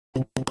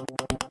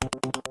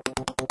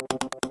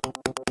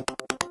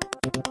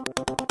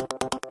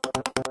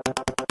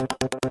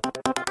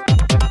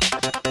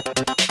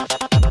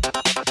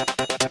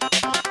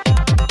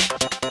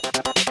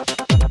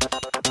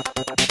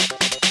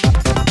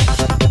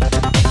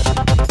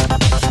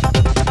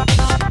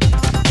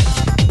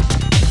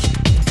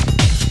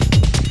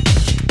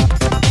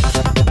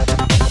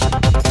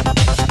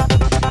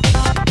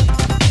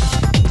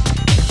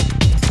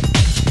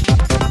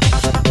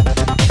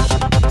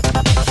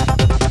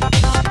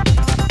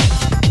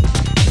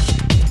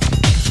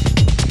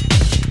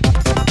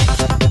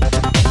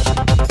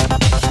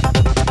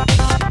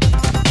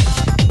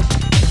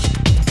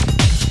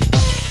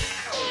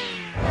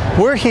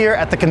We're here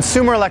at the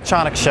Consumer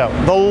Electronics Show,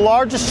 the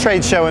largest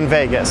trade show in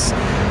Vegas.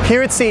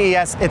 Here at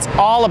CES, it's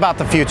all about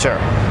the future.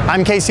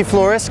 I'm Casey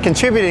Flores,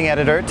 contributing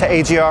editor to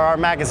AGRR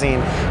magazine,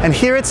 and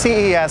here at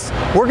CES,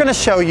 we're going to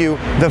show you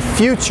the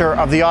future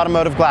of the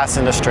automotive glass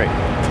industry.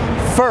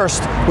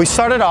 First, we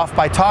started off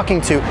by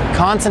talking to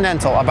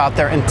Continental about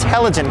their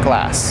intelligent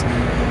glass.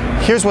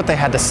 Here's what they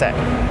had to say.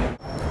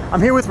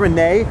 I'm here with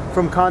Renee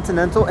from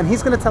Continental, and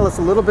he's going to tell us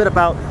a little bit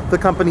about the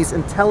company's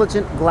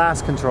intelligent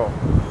glass control.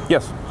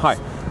 Yes, hi.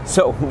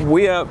 So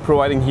we are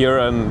providing here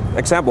an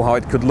example how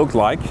it could look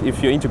like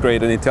if you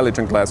integrate an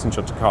intelligent glass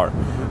into the car.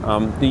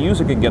 The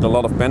user can get a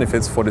lot of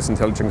benefits for this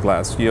intelligent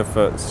glass. You have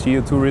a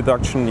CO2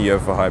 reduction, you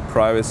have a high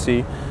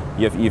privacy,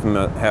 you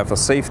have a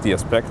safety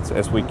aspect,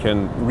 as we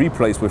can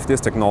replace with this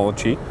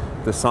technology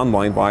the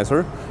sunblind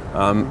visor,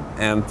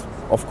 and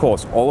of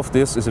course, all of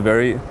this is a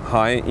very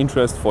high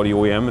interest for the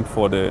OEM and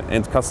for the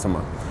end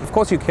customer. Of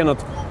course, you cannot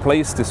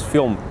place this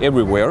film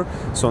everywhere.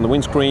 So on the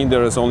windscreen,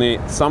 there is only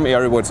some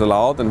area where it's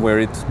allowed and where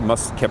it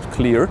must be kept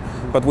clear.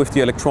 But with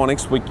the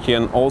electronics, we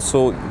can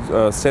also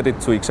set it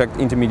to exact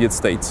intermediate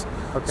states,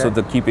 so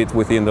to keep it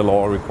within the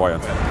law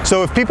required.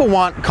 So if people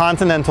want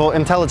Continental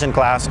intelligent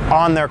glass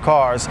on their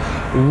cars,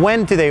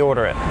 when do they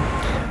order it?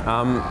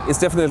 It's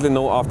definitely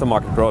no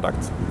aftermarket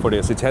product for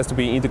this. It has to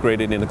be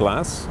integrated in the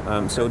glass.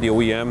 So the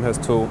OEM has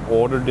to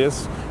order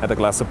this at a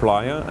glass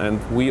supplier, and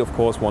we of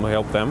course want to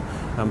help them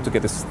to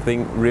get this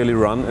thing really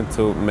run and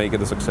to make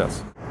it a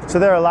success. So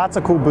there are lots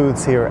of cool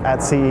booths here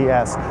at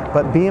CES,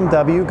 but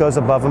BMW goes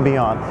above and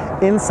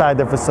beyond. Inside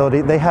their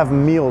facility, they have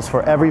meals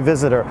for every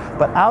visitor,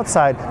 but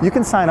outside, you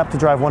can sign up to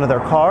drive one of their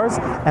cars,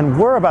 and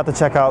we're about to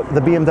check out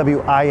the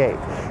BMW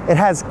i8. It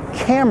has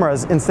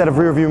cameras instead of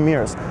rear view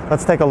mirrors.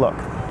 Let's take a look.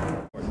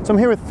 So I'm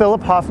here with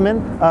Philip Hoffman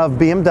of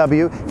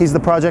BMW. He's the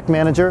project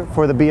manager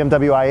for the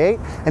BMW i8,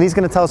 and he's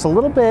going to tell us a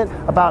little bit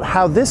about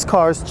how this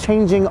car is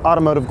changing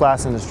automotive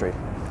glass industry.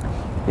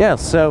 Yeah,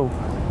 so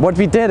what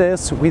we did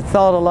is we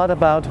thought a lot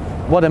about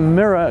what a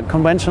mirror, a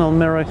conventional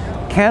mirror,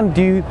 can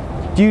do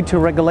due to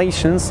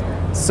regulations.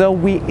 So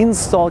we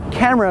installed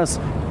cameras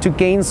to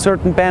gain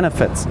certain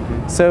benefits.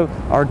 So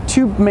our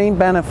two main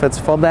benefits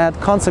for that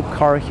concept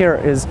car here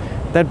is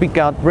that we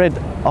got rid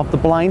of the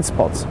blind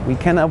spots. We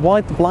can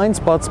avoid the blind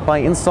spots by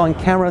installing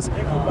cameras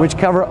which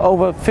cover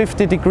over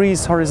 50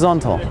 degrees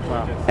horizontal.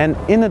 And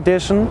in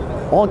addition,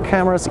 all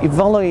cameras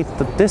evaluate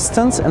the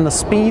distance and the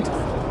speed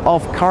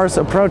of cars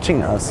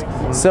approaching us.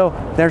 So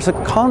there's a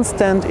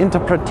constant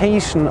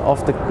interpretation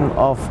of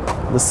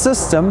the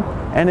system,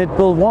 and it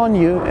will warn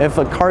you if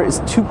a car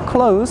is too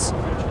close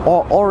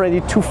or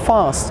already too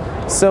fast.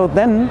 So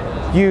then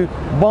you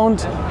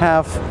won't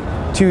have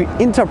to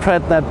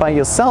interpret that by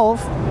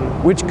yourself,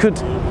 which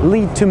could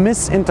lead to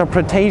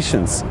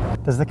misinterpretations.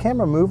 Does the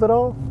camera move at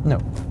all? No.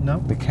 No?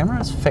 The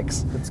camera is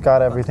fixed. It's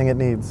got everything it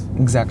needs.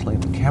 Exactly.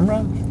 The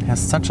camera has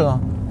such a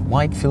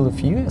wide field of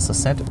view, as I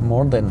said,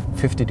 more than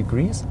 50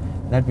 degrees,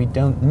 that we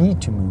don't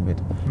need to move it.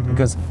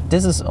 Because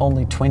this is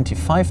only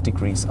 25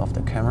 degrees of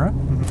the camera.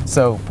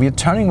 So we are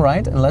turning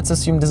right, and let's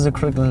assume this is a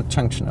critical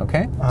junction,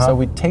 okay? So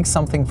we take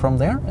something from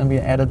there and we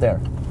add it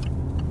there.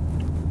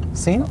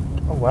 See?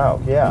 Oh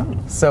wow, yeah.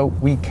 So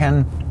we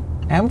can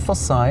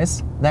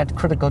emphasize that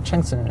critical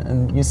junction.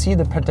 And you see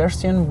the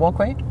pedestrian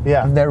walkway?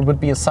 Yeah. And there would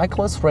be a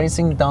cyclist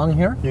racing down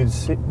here. You'd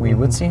see? We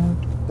would see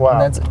him. Wow.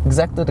 And that's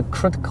exactly the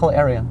critical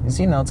area. You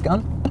see, now it's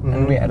gone,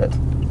 and we add it.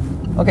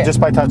 Okay. Just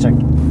by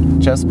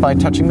touching? Just by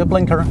touching the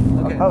blinker.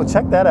 Okay. Oh,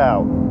 check that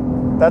out.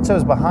 That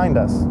shows behind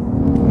us.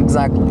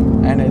 Exactly.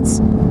 And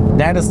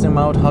that is the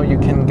amount how you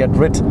can get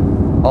rid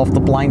of the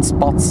blind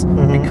spots,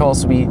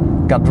 because we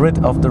got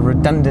rid of the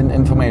redundant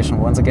information.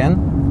 Once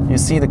again, you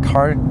see the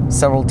car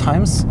several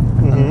times,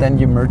 and then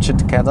you merge it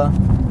together,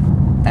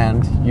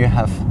 and you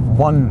have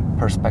one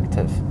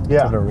perspective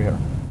to the rear.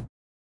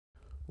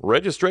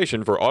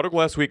 Registration for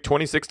Autoglass Week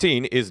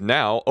 2016 is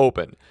now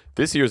open.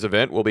 This year's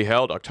event will be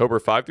held October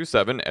 5 through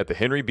 7 at the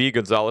Henry B.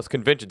 Gonzalez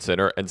Convention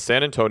Center and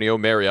San Antonio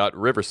Marriott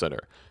River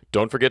Center.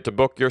 Don't forget to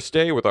book your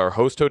stay with our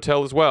host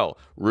hotel as well.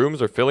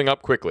 Rooms are filling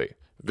up quickly.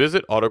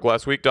 Visit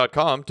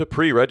autoglassweek.com to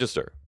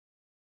pre-register.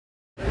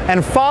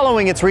 And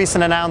following its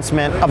recent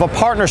announcement of a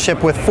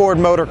partnership with Ford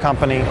Motor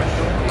Company,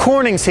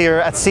 Corning's here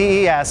at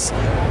CES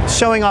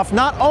showing off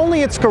not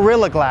only its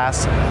Gorilla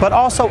Glass, but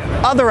also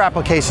other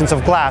applications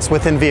of glass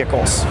within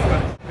vehicles.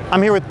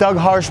 I'm here with Doug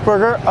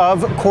Harshberger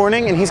of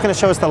Corning, and he's going to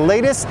show us the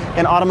latest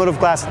in automotive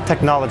glass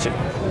technology.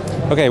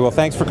 Okay, well,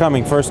 thanks for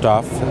coming, first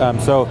off.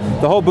 So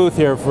the whole booth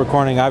here for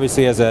Corning,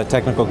 obviously as a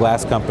technical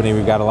glass company,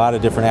 we've got a lot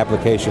of different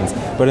applications.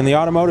 But in the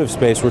automotive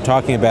space, we're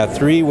talking about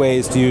 3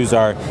 ways to use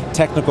our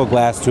technical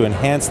glass to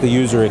enhance the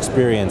user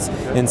experience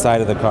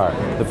inside of the car.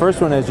 The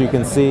first one, as you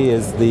can see,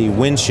 is the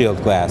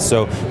windshield glass.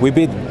 So we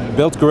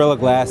built Gorilla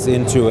Glass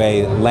into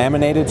a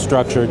laminated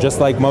structure, just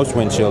like most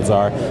windshields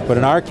are. But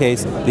in our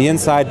case, the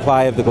inside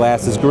ply of the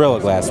glass is Gorilla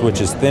Glass,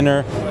 which is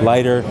thinner,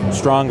 lighter,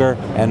 stronger,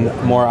 and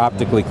more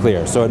optically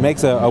clear. So it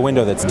makes a window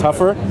window that's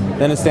tougher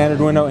than a standard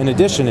window. In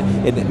addition,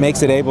 it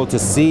makes it able to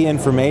see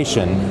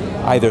information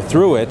either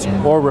through it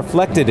or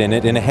reflected in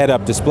it in a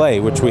head-up display,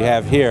 which we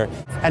have here.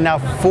 And now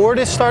Ford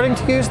is starting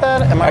to use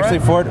that, am I Actually,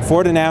 right?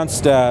 Ford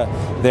announced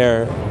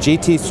their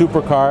GT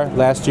supercar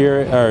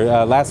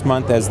last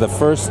month as the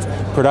first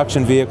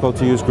production vehicle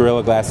to use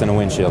Gorilla Glass in a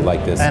windshield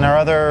like this. And are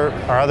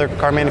other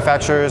car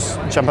manufacturers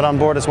jumping on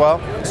board as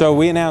well? So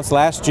we announced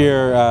last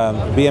year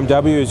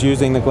BMW is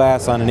using the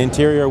glass on an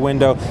interior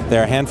window.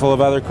 There are a handful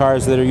of other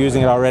cars that are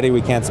using it already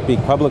we can't speak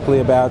publicly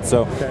about.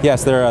 So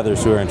yes, there are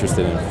others who are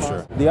interested in it for sure.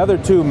 The other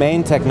two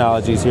main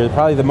technologies here,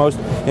 probably the most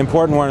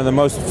important one and the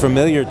most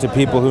familiar to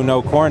people who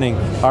know Corning,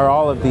 are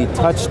all of the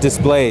touch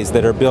displays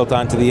that are built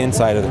onto the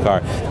inside of the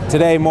car.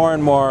 Today, more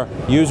and more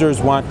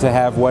users want to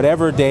have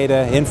whatever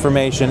data,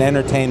 information,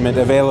 entertainment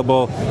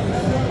available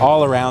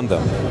all around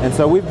them. And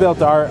so we've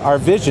built our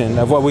vision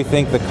of what we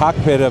think the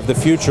cockpit of the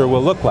future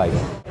will look like.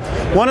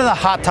 One of the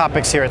hot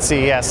topics here at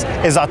CES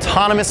is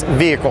autonomous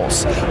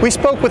vehicles. We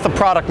spoke with the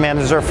product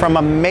manager from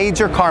a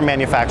major car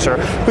manufacturer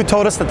who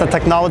told us that the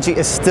technology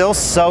is still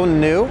so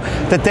new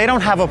that they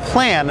don't have a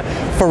plan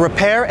for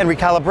repair and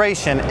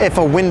recalibration if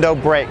a window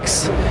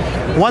breaks.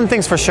 One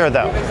thing's for sure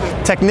though,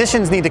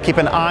 technicians need to keep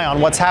an eye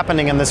on what's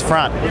happening in this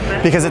front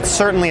because it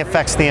certainly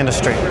affects the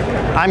industry.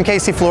 I'm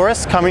Casey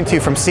Flores, coming to you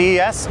from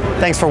CES.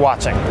 Thanks for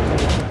watching.